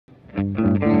Hey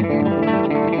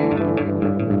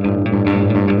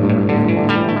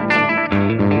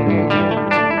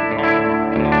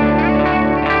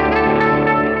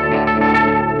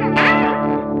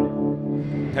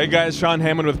guys, Sean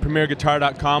Hammond with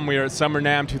PremierGuitar.com. We are at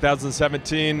SNAMM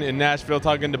 2017 in Nashville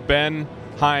talking to Ben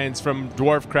Hines from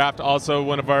Dwarfcraft, also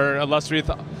one of our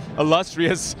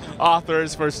illustrious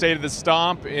authors for State of the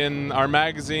Stomp in our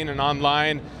magazine and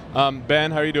online. Ben,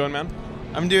 how are you doing, man?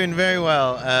 I'm doing very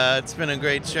well. It's been a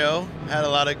great show. Had a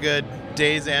lot of good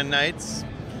days and nights.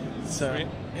 So, Sweet.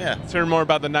 yeah. Let's hear more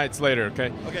about the nights later,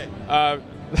 okay? Okay.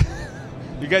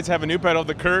 You guys have a new pedal,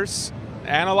 the Curse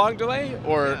analog delay?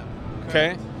 Or Yeah.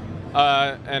 Okay.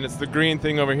 And it's the green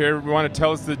thing over here. We want to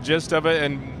tell us the gist of it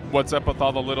and what's up with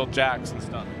all the little jacks and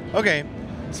stuff. Okay.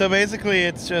 So basically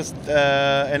it's just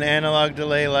an analog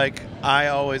delay like I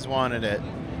always wanted it,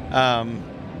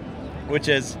 which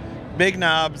is big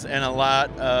knobs and a lot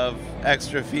of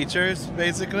extra features,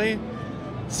 basically.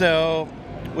 So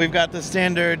we've got the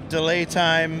standard delay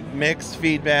time, mix,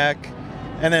 feedback,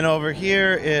 and then over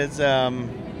here is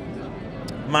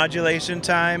modulation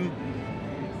time,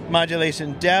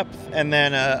 modulation depth, and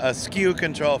then a skew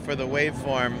control for the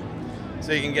waveform,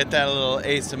 so you can get that a little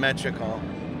asymmetrical.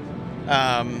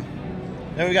 Then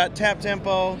we got tap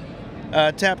tempo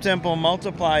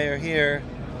multiplier here.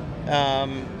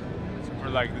 For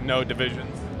like no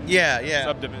divisions. Yeah.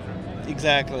 Subdivisions.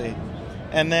 Exactly.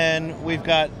 And then we've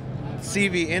got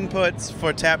CV inputs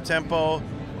for tap tempo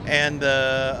and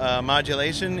the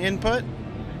modulation input.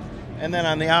 And then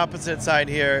on the opposite side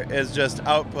here is just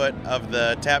output of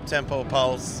the tap tempo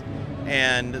pulse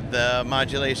and the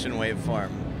modulation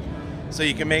waveform. So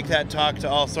you can make that talk to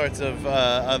all sorts of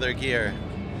other gear.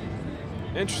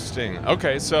 Interesting.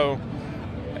 Okay, so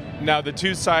now the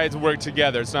two sides work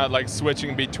together. It's not like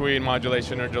switching between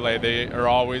modulation or delay. They are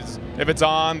always, if it's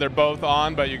on, they're both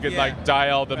on, but you could like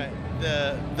dial them.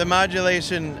 Right. The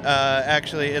modulation,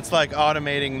 actually, it's like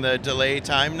automating the delay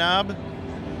time knob.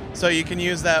 So you can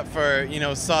use that for, you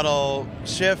know, subtle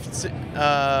shifts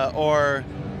or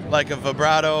like a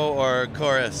vibrato or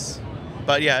chorus.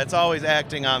 But yeah, it's always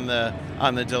acting on the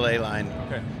delay line.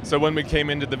 Okay. So when we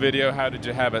came into the video, how did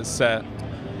you have it set?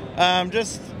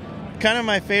 Just kind of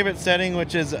my favorite setting,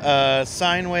 which is a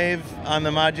sine wave on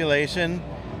the modulation,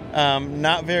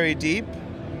 not very deep,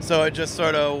 so it just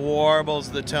sort of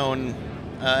warbles the tone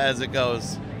as it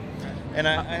goes. And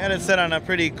I had it set on a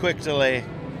pretty quick delay.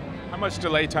 How much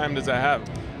delay time does it have?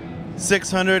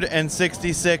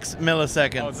 666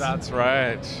 milliseconds. Oh, that's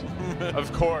right.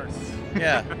 Of course.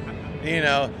 Yeah. You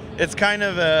know, it's kind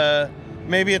of a,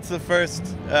 maybe it's the first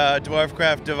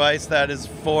Dwarfcraft device that is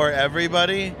for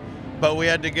everybody, but we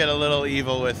had to get a little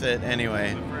evil with it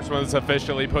anyway. The first one that's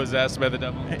officially possessed by the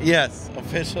devil? Yes,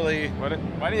 officially. Why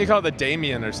don't you call it the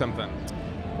Damien or something?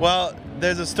 Well,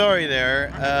 there's a story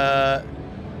there.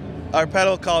 Our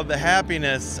pedal called the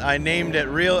Happiness, I named it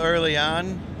real early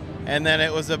on, and then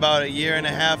it was about 1.5 years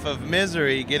of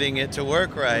misery getting it to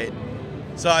work right.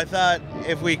 So I thought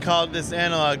if we called this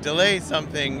analog delay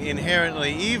something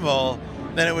inherently evil,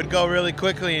 then it would go really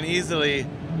quickly and easily,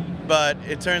 but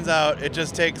it turns out it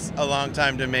just takes a long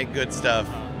time to make good stuff.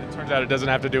 It turns out it doesn't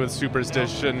have to do with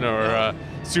superstition or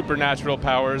supernatural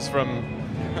powers from...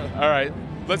 All right,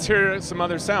 let's hear some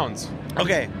other sounds.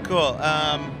 Okay, cool.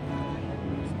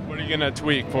 What are you going to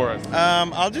tweak for us?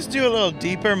 I'll just do a little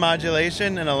deeper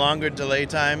modulation and a longer delay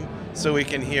time so we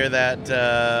can hear that,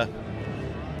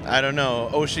 I don't know,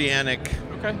 oceanic.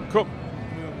 Okay, cool.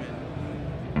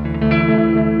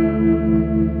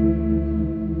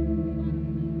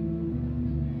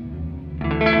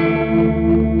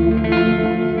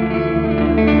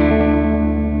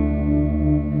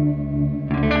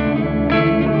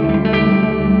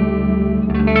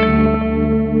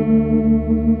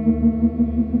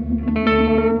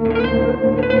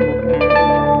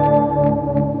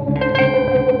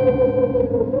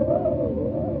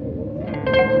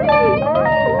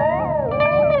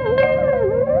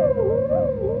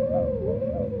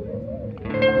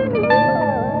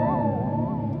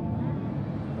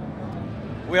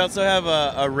 We also have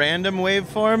a random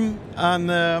waveform on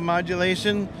the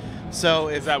modulation. So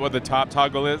Is that what the top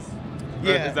toggle is?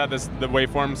 Yeah. Is that the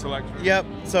waveform selection? Yep.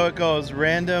 So it goes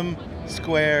random,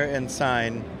 square, and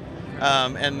sine.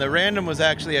 And the random was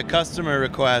actually a customer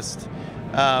request,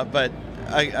 but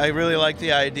I really like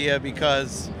the idea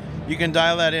because you can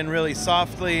dial that in really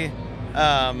softly.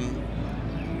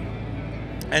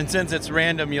 And since it's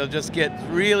random, you'll just get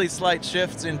really slight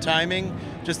shifts in timing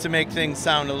just to make things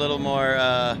sound a little more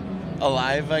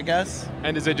alive, I guess.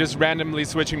 And is it just randomly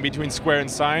switching between square and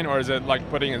sine, or is it like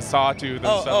putting in sawtooth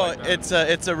and stuff like that?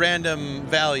 It's a random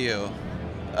value.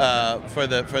 for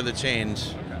the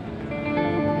change.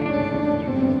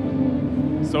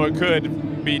 So it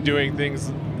could be doing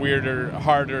things weirder,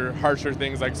 harder, harsher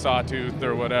things like sawtooth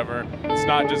or whatever. It's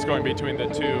not just going between the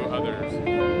two others.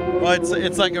 Well,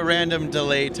 it's like a random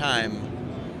delay time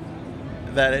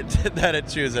that it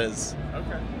chooses.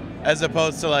 Okay. As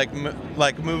opposed to like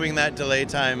moving that delay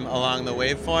time along the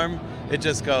waveform, it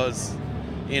just goes,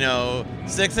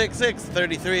 666,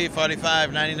 33,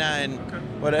 45, 99, Okay.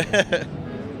 whatever.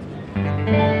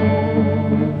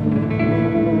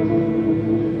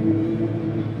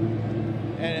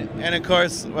 And of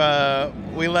course,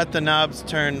 we let the knobs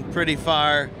turn pretty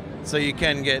far, so you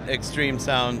can get extreme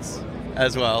sounds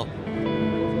as well.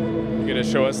 You gonna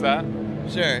show us that?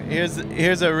 Sure.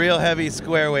 Here's a real heavy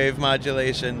square wave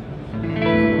modulation.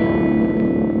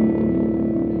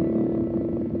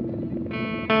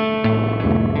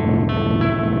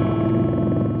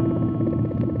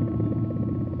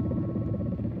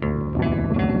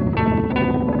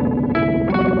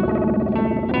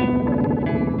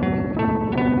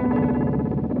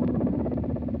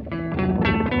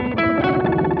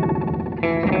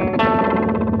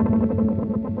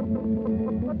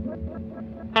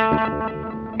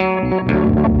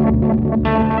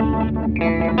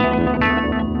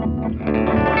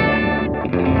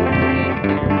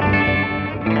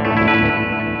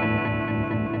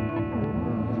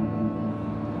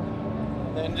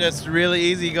 Then just really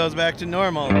easy goes back to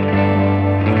normal. I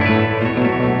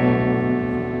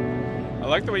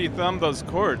like the way you thumb those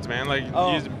chords, man. Like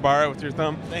you just bar it with your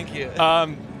thumb. Thank you.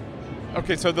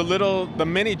 Okay, so the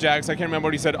mini jacks, I can't remember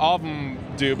what he said all of them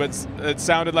do, but it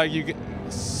sounded like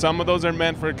some of those are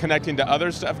meant for connecting to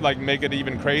other stuff, like make it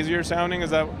even crazier sounding. Is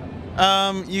that?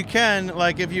 You can,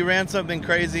 like if you ran something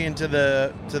crazy into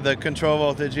the control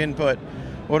voltage input.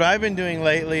 What I've been doing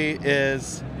lately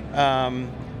is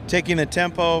taking the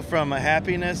tempo from a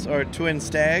Happiness or Twin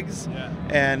Stags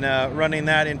and running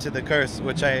that into the Curse,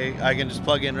 which I can just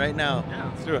plug in right now. Yeah,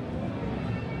 let's do it.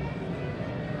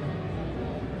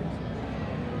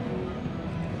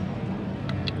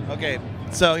 Okay,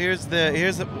 so here's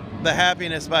the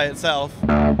Happiness by itself.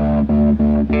 And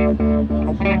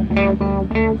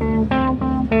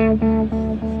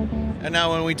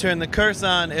now when we turn the Curse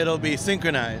on, it'll be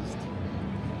synchronized.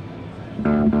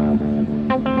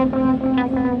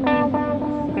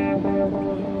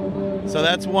 So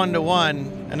that's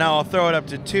 1-to-1, and now I'll throw it up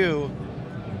to 2,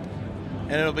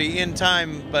 and it'll be in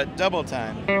time, but double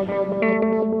time.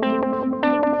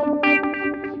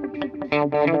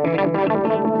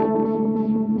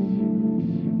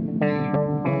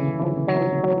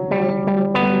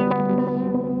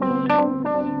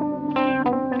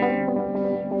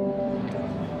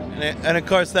 And of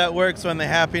course that works when the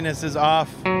Happiness is off,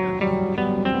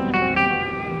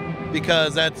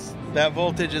 because that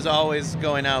voltage is always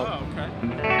going out. Oh, okay.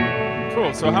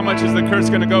 Cool. So how much is the Curse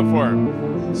going to go for?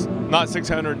 Not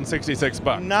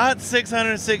 $666. Not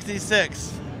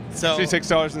 $666. So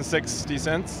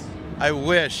 $66.60. I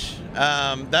wish.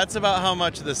 That's about how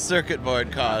much the circuit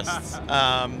board costs.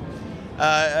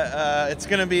 It's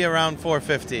going to be around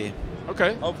 $450.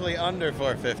 Okay. Hopefully under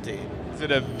 $450. Is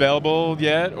it available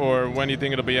yet, or when do you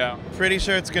think it'll be out? Pretty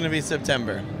sure it's going to be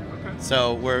September. Okay.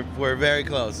 So we're very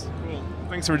close. Cool.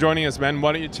 Thanks for joining us, man.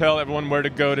 Why don't you tell everyone where to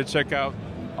go to check out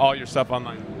all your stuff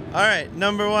online? All right.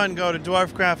 Number 1, go to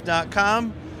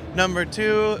dwarfcraft.com. Number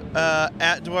 2,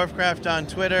 at Dwarfcraft on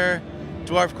Twitter,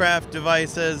 Dwarfcraft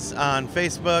Devices on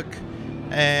Facebook,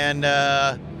 and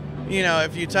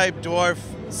if you type Dwarf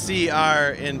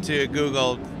CR into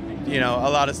Google, a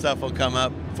lot of stuff will come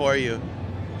up for you.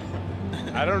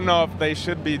 I don't know if they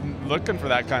should be looking for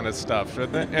that kind of stuff,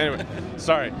 should they? Anyway,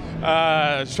 sorry.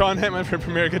 Sean Hammond from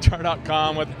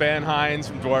PremierGuitar.com with Ben Hines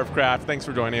from Dwarfcraft. Thanks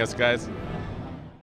for joining us, guys.